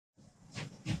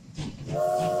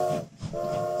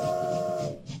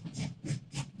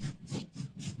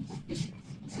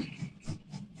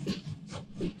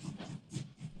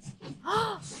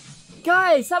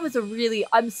Guys, that was a really...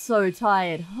 I'm so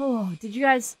tired. Oh, did you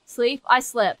guys sleep? I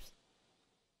slept.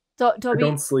 Dobby, I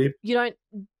don't sleep. You don't...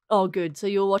 Oh, good. So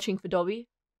you're watching for Dobby?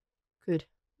 Good.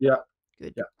 Yeah.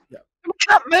 Good. Yeah. We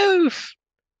can't move.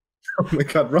 Oh my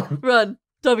god, run. Run.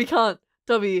 Dobby can't.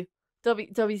 Dobby's...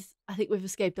 I think we've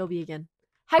escaped Dobby again.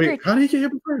 Hagrid... Wait, how do you get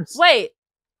here first? Wait.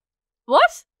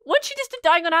 What? Weren't you just a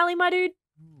Diagon Alley, my dude?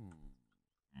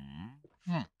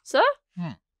 Sir?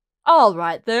 All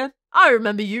right, then. I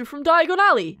remember you from Diagon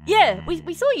Alley. Yeah,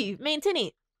 we saw you, me and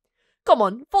Tinny. Come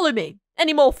on, follow me.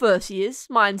 Any more first years?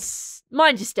 Mind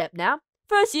your step now.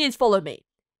 First years, follow me.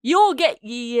 You'll get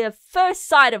your first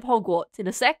sight of Hogwarts in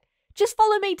a sec. Just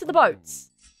follow me to the boats.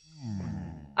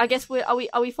 I guess are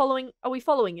we following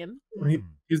him?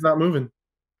 He's not moving.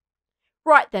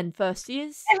 Right then, first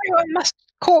years. Everyone must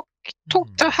talk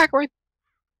to Hagrid.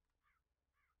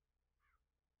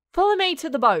 Follow me to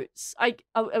the boats. Are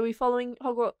we following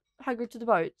Hagrid to the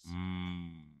boats?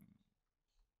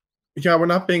 Yeah, we're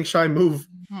not being shy. Move.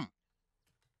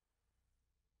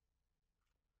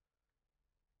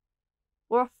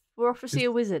 We're off to see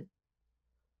a wizard.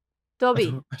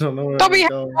 Dobby. I don't know where Dobby to has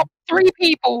go. robbed 3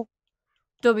 people.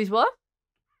 Dobby's what?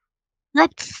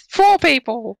 Robbed 4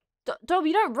 people.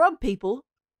 Dobby, don't rob people.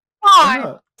 Why 5.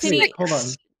 not? Tinny, Wait, hold on.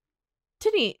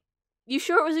 Tinny, you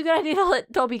sure it was a good idea to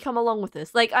let Dobby come along with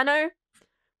us? Like, I know,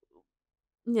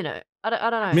 you know, I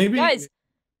don't know. Maybe Guys,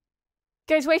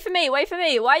 wait for me. Why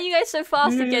are you guys so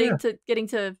fast at getting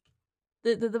to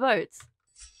the boats?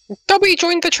 Dobby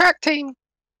joined the track team.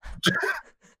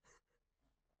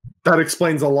 That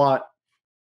explains a lot.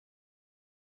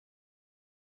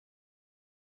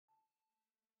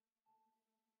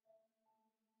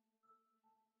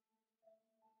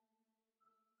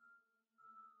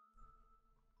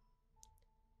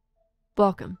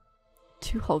 Welcome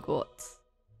to Hogwarts.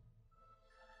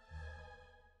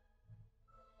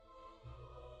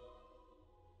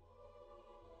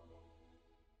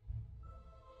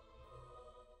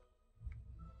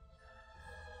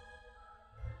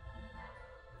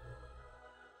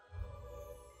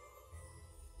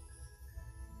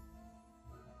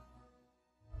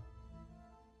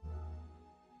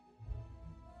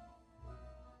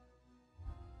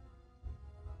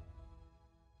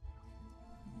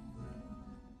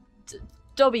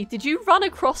 Dobby, did you run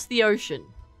across the ocean?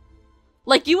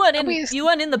 Like you weren't in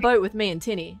the boat with me and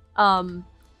Tinny. Dobby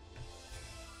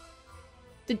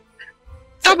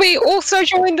also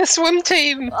joined the swim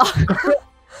team.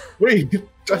 Wait,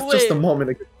 just a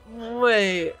moment ago.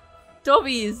 Wait,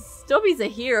 Dobby's a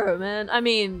hero, man. I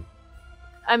mean,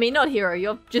 not hero.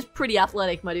 You're just pretty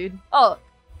athletic, my dude. Oh,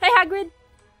 hey Hagrid.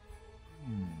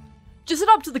 Just head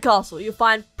up to the castle. You'll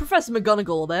find Professor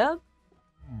McGonagall there.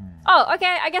 Oh,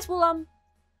 okay. I guess we'll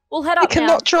head up He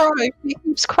cannot drive. He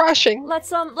keeps crashing. Let's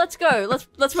go.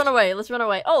 Let's run away. Let's run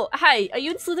away. Oh, hey, are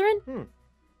you in Slytherin?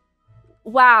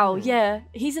 Wow, yeah.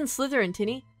 He's in Slytherin,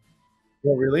 Tinny.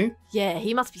 Oh, really? Yeah,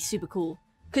 he must be super cool.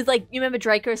 Cause like, you remember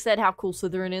Draco said how cool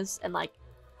Slytherin is? And like,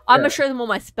 I'm gonna show them all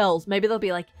my spells. Maybe they'll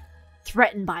be like,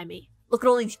 threatened by me. Look at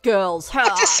all these girls.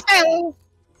 It's a spell.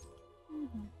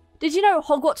 Did you know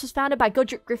Hogwarts was founded by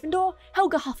Godric Gryffindor,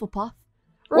 Helga Hufflepuff,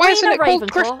 Why isn't Rowena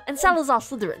it called Ravenclaw, and Salazar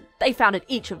Slytherin? They founded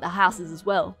each of the houses as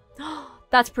well.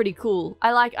 That's pretty cool.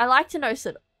 I like to know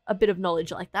a bit of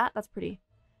knowledge like that. That's pretty.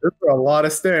 There's a lot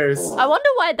of stairs. I wonder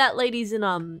why that lady's in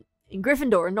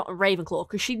Gryffindor and not in Ravenclaw,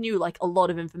 because she knew like a lot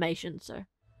of information. So,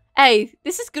 hey,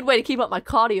 this is a good way to keep up my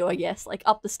cardio, I guess. Like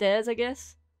up the stairs, I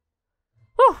guess.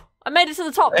 Whew! I made it to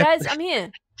the top, guys. I'm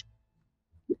here.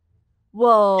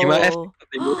 Whoa. Dobby,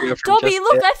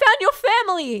 look, I found your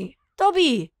family.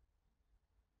 Dobby.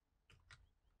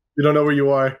 You don't know where you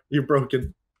are. You're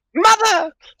broken.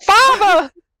 Mother!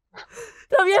 Father!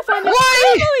 Dobby, I found your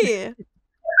family.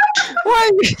 Why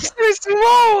are you so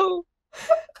small?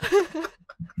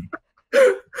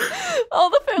 Oh,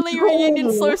 the family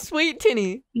reunion's so sweet,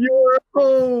 Tinny. You're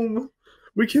home.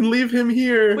 We can leave him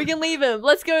here. We can leave him.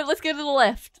 Let's go to the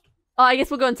left. Oh, I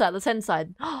guess we'll go inside. Let's head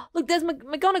inside. Look, there's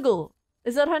McGonagall.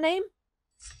 Is that her name?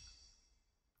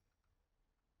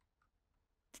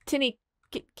 Tinny,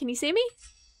 can you see me?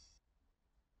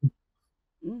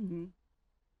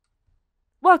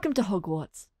 Welcome to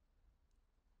Hogwarts.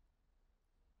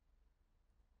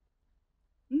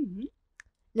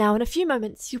 Now, in a few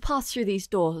moments, you'll pass through these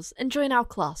doors and join our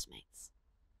classmates.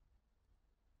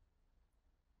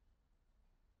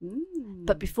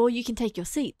 But before you can take your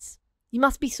seats, you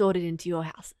must be sorted into your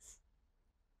houses.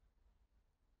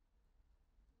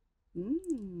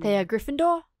 They are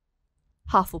Gryffindor,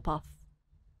 Hufflepuff,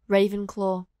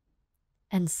 Ravenclaw,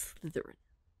 and Slytherin.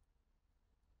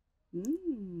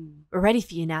 We're ready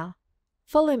for you now.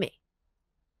 Follow me.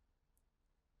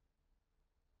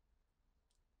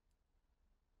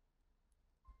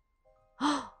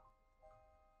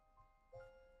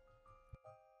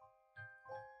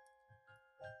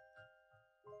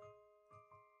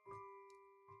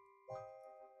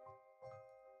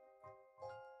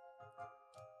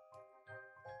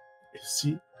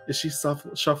 Is she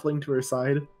shuffling to her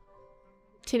side?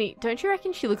 Tinny, don't you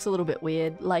reckon she looks a little bit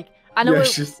weird? Like, I know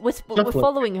we're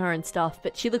following her and stuff,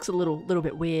 but she looks a little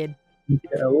bit weird.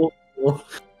 Yeah,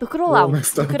 look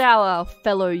at our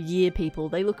fellow year people.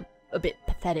 They look a bit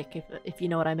pathetic, if you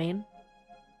know what I mean.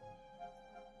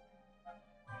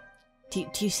 Do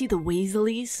you see the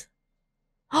Weasleys?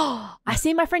 Oh, I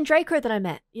see my friend Draco that I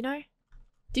met. You know,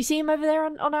 do you see him over there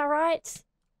on our right?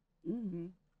 Mm-hmm.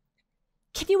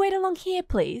 Can you wait along here,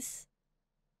 please?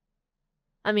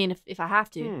 I mean, if I have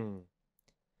to.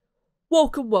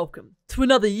 Welcome to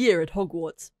another year at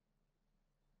Hogwarts.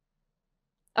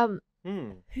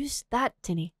 Who's that,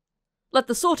 Tinny? Let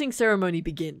the sorting ceremony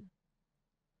begin.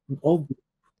 An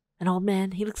old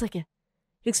man. He looks a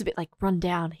bit like run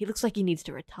down. He looks like he needs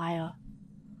to retire.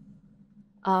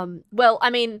 Well, I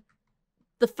mean,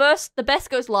 the best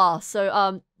goes last.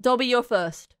 So, Dobby, you're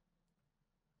first.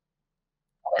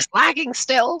 It's lagging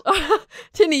still.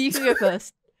 Tinny, you can go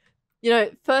first. You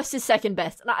know, first is second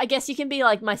best. And I guess you can be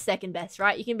like my second best,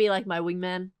 right? You can be like my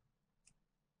wingman.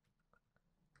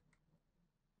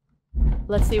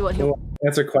 Let's see what he'll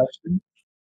answer question.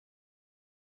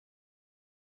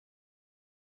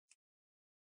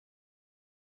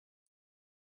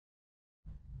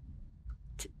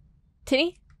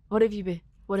 Tinny? What have you been?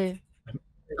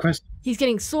 Question. He's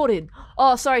getting sorted.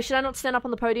 Oh, sorry. Should I not stand up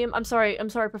on the podium? I'm sorry,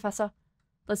 Professor.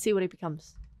 Let's see what he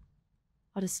becomes.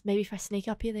 Maybe if I sneak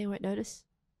up here, they won't notice.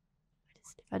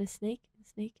 If I just sneak.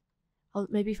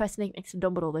 Maybe if I sneak next to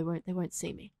Dumbledore, they won't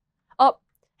see me. Oh,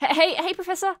 hey,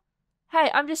 Professor. Hey,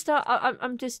 I'm just,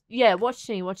 yeah, watch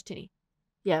Tinny.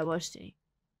 Yeah, watch Tinny.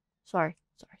 Sorry.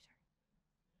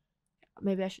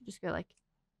 Maybe I should just go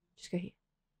here.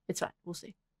 It's fine. We'll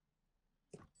see.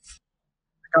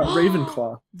 I got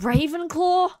Ravenclaw.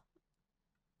 Ravenclaw?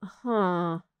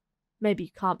 Huh. Maybe you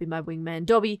can't be my wingman.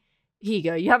 Dobby, here you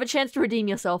go. You have a chance to redeem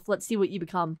yourself. Let's see what you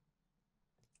become.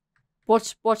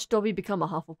 Watch Dobby become a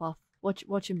Hufflepuff.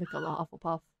 Watch him become a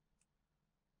Hufflepuff.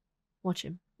 Watch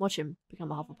him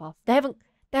become a Hufflepuff. They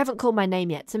haven't called my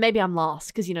name yet, so maybe I'm last,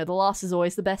 because you know the last is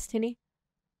always the best, Tinny.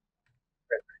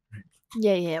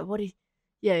 Yeah.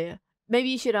 Yeah. Maybe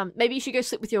you should go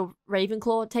sit with your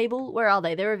Ravenclaw table. Where are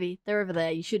they? They're over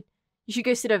there. You should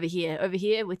go sit over here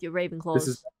with your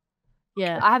Ravenclaws.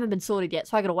 Yeah, I haven't been sorted yet,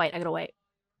 so I gotta wait.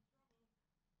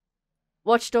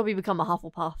 Watch Dobby become a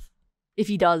Hufflepuff. If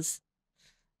he does.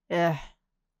 Yeah.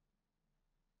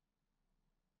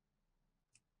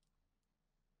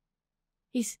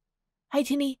 Hey,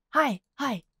 Tinny. Hi. Do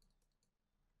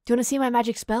you want to see my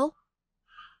magic spell?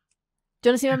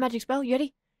 You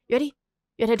ready?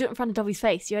 You gotta do it in front of Dobby's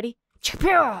face. You ready?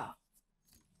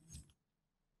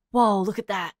 Whoa, look at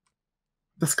that.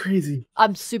 That's crazy.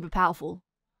 I'm super powerful.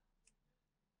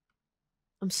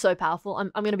 I'm so powerful.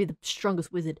 I'm gonna be the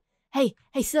strongest wizard. Hey,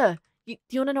 sir. Do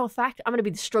you want to know a fact? I'm gonna be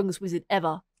the strongest wizard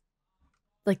ever.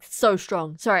 Like, so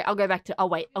strong. Sorry, I'll go back to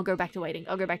waiting.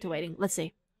 Let's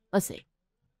see.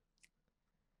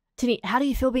 Tinny, how do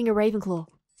you feel being a Ravenclaw?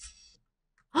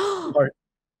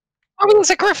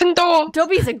 Dobby's a Gryffindor!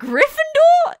 Dobby's a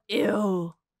Gryffindor?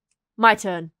 Ew. My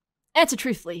turn. Answer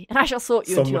truthfully, and I shall sort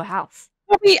you into your house.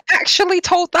 Dobby actually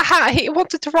told the Hat he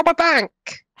wanted to rob a bank.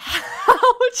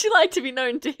 How would you like to be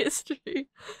known to history?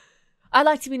 I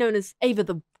like to be known as Ava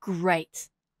the Great.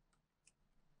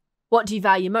 What do you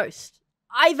value most?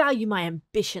 I value my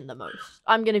ambition the most.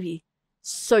 I'm going to be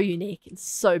so unique and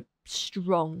so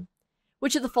strong.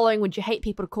 Which of the following would you hate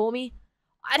people to call me?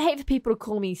 I'd hate for people to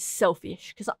call me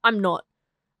selfish, because I'm not.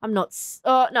 No,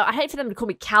 I'd hate for them to call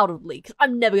me cowardly, because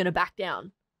I'm never going to back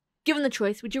down. Given the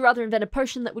choice, would you rather invent a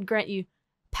potion that would grant you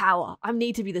power? I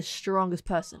need to be the strongest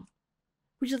person.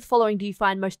 Which of the following do you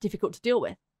find most difficult to deal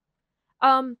with?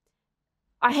 I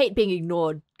hate being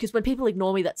ignored, because when people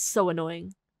ignore me, that's so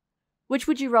annoying. Which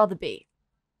would you rather be?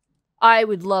 I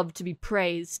would love to be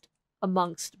praised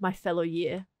amongst my fellow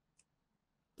year.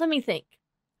 Let me think.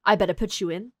 I better put you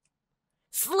in.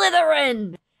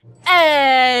 Slytherin!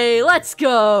 Hey, let's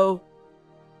go!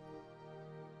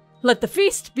 Let the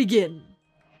feast begin.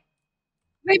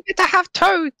 They better have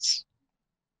toads.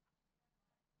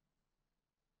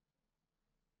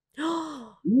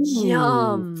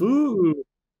 Yum. Food.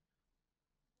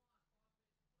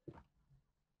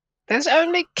 There's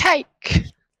only cake.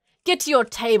 Get to your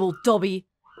table, Dobby.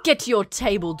 Get to your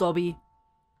table, Dobby.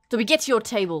 Dobby, get to your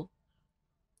table.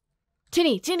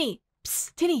 Tinny.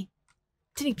 Psst, Tinny,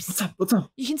 psst. What's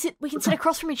up? We can sit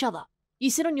across from each other. You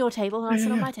sit on your table and I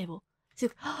sit on my table. So,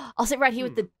 I'll sit right here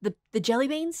with the jelly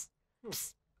beans.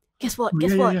 Psst. Guess what?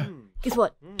 Guess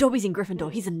what? Dobby's in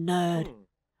Gryffindor. He's a nerd.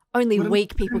 Only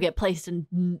weak people get placed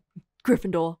in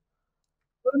Gryffindor.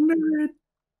 What a nerd.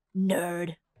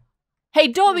 Nerd. Hey,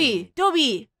 Dobby!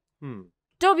 Dobby!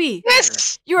 Dobby!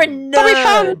 Yes! You're a Dobby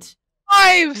found nerd!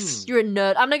 lives! You're a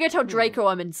nerd. I'm gonna go tell Draco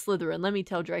I'm in Slytherin. Let me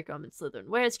tell Draco I'm in Slytherin.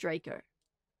 Where's Draco?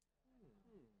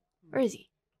 Where is he?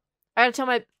 I gotta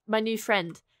tell my new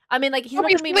friend. I mean, like, he's not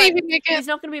gonna be he's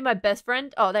not gonna be my best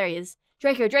friend. Oh, there he is.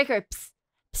 Draco, psst,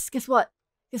 psst, guess what?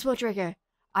 Guess what, Draco?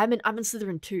 I'm in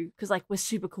Slytherin too, because, like, we're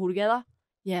super cool together.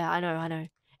 Yeah, I know.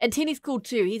 And Tinny's cool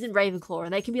too. He's in Ravenclaw,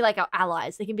 and they can be like our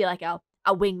allies. They can be like our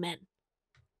wingmen.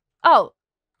 Oh.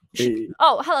 Hey.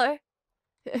 Oh, hello.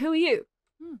 Who are you?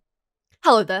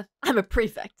 Hello there. I'm a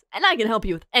prefect, and I can help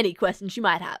you with any questions you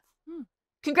might have.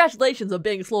 Congratulations on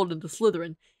being slaughtered into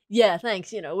Slytherin. Yeah,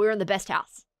 thanks. You know, we're in the best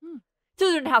house.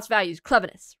 Slytherin house values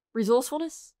cleverness,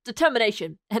 resourcefulness,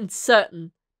 determination, and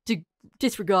certain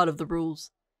disregard of the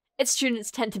rules. Its students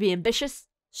tend to be ambitious,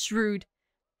 shrewd,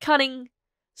 cunning,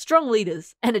 strong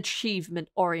leaders, and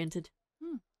achievement-oriented.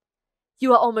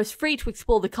 You are almost free to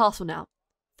explore the castle now.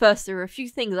 First, there are a few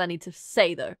things I need to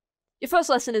say, though. Your first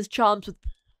lesson is Charms with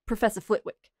Professor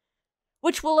Flitwick,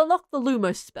 which will unlock the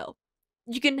Lumos spell.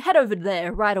 You can head over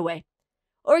there right away,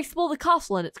 or explore the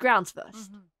castle and its grounds first.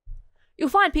 You'll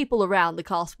find people around the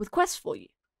castle with quests for you.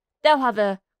 They'll have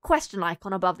a question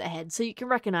icon above their head so you can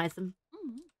recognize them.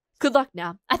 Good luck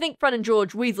now. I think Fred and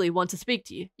George Weasley want to speak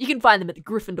to you. You can find them at the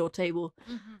Gryffindor table.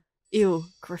 Ew,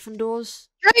 Gryffindors?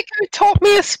 Draco taught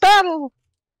me a spell!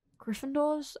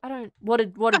 Gryffindors? I don't... What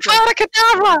did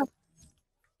Abracadabra!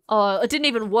 Oh, it didn't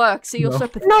even work, so you're so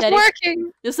Not pathetic.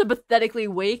 working! You're so pathetically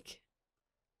weak.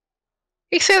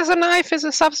 He says a knife is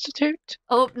a substitute.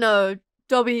 Oh, no.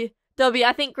 Dobby,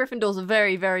 I think Gryffindors are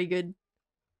very, very good.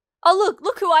 Oh,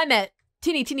 look who I met.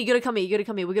 Tinny, you gotta come here,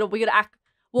 We gotta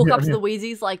walk up to the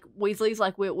Weasleys like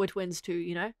we're twins too,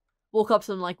 you know? Walk up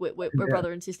to them like we're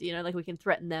brother and sister, you know? Like, we can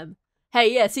threaten them.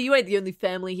 Hey, yeah, so you ain't the only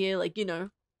family here, like, you know,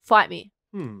 fight me.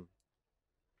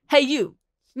 Hey, you.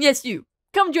 Yes, you.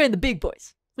 Come join the big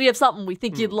boys. We have something we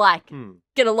think you'd like.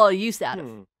 Get a lot of use out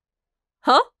of.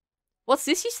 Huh? What's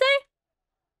this you say?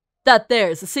 That there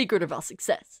is the secret of our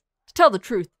success. To tell the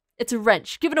truth, it's a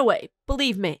wrench given away,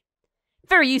 believe me.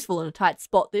 Very useful in a tight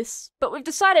spot, this, but we've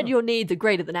decided your needs are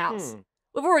greater than ours.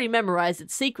 We've already memorized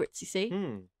its secrets, you see.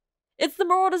 It's the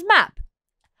Marauder's map.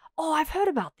 Oh, I've heard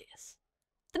about this.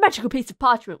 The magical piece of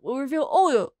parchment will reveal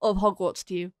all of Hogwarts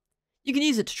to you. You can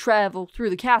use it to travel through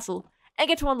the castle and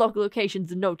get to unlock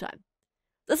locations in no time.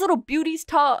 This little beauty's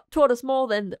taught us more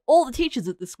than all the teachers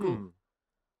at the school.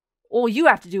 All you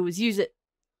have to do is use it.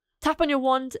 Tap on your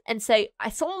wand and say, I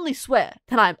solemnly swear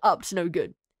that I am up to no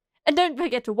good. And don't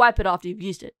forget to wipe it after you've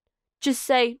used it. Just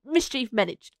say, mischief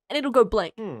managed, and it'll go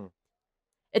blank.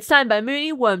 It's signed by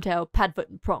Moony, Wormtail, Padfoot,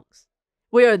 and Prongs.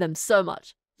 We owe them so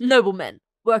much. Noble men,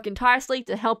 working tirelessly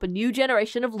to help a new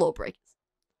generation of lawbreakers.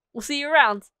 We'll see you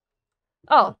around.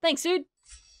 Oh, thanks, dude.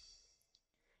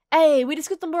 Hey, we just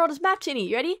got the Marauder's map, Tinny.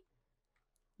 You ready?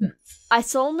 I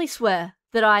solemnly swear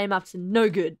that I am up to no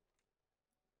good.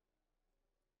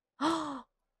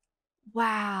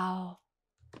 Wow.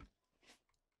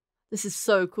 This is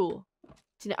so cool.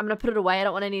 I'm gonna put it away. I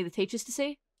don't want any of the teachers to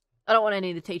see. I don't want any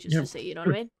of the teachers to see, you know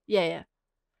what I mean? Yeah.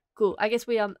 Cool. I guess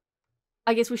we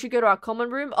should go to our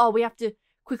common room. Oh, we have to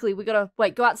quickly, we gotta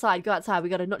wait, go outside. We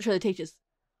gotta not show the teachers.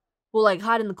 We'll like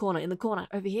hide in the corner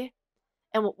over here.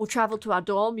 And we'll travel to our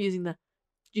dorm using the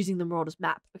Marauder's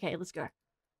map. Okay, let's go.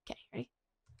 Okay, ready?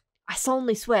 I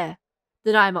solemnly swear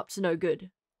that I am up to no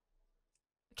good.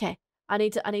 Okay, I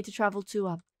need to travel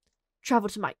to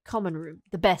my common room,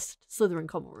 the best Slytherin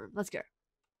common room. Let's go.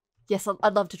 Yes,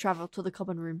 I'd love to travel to the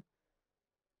common room.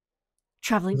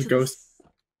 Traveling to ghost.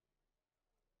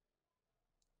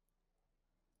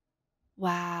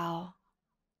 Wow.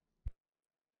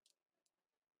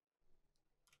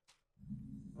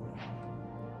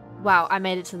 Wow, I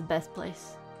made it to the best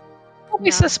place.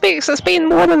 Mr. Speaks, it's been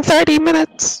more than 30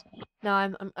 minutes. No,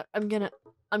 I'm gonna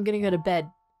go to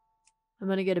bed. I'm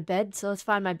gonna go to bed, so let's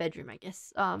find my bedroom, I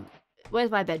guess.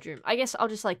 Where's my bedroom? I guess I'll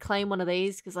just, like, claim one of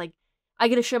these, because, like, I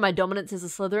get to show my dominance as a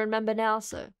Slytherin member now,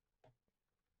 so...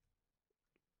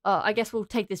 I guess we'll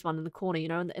take this one in the corner, you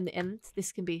know, in the end.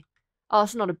 This can be... Oh,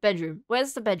 it's not a bedroom.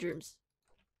 Where's the bedrooms?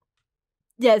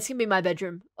 Yeah, this can be my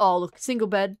bedroom. Oh, look, single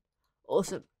bed.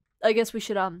 Awesome. I guess we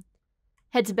should,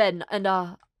 head to bed, and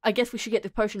I guess we should get to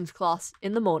potions class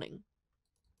in the morning.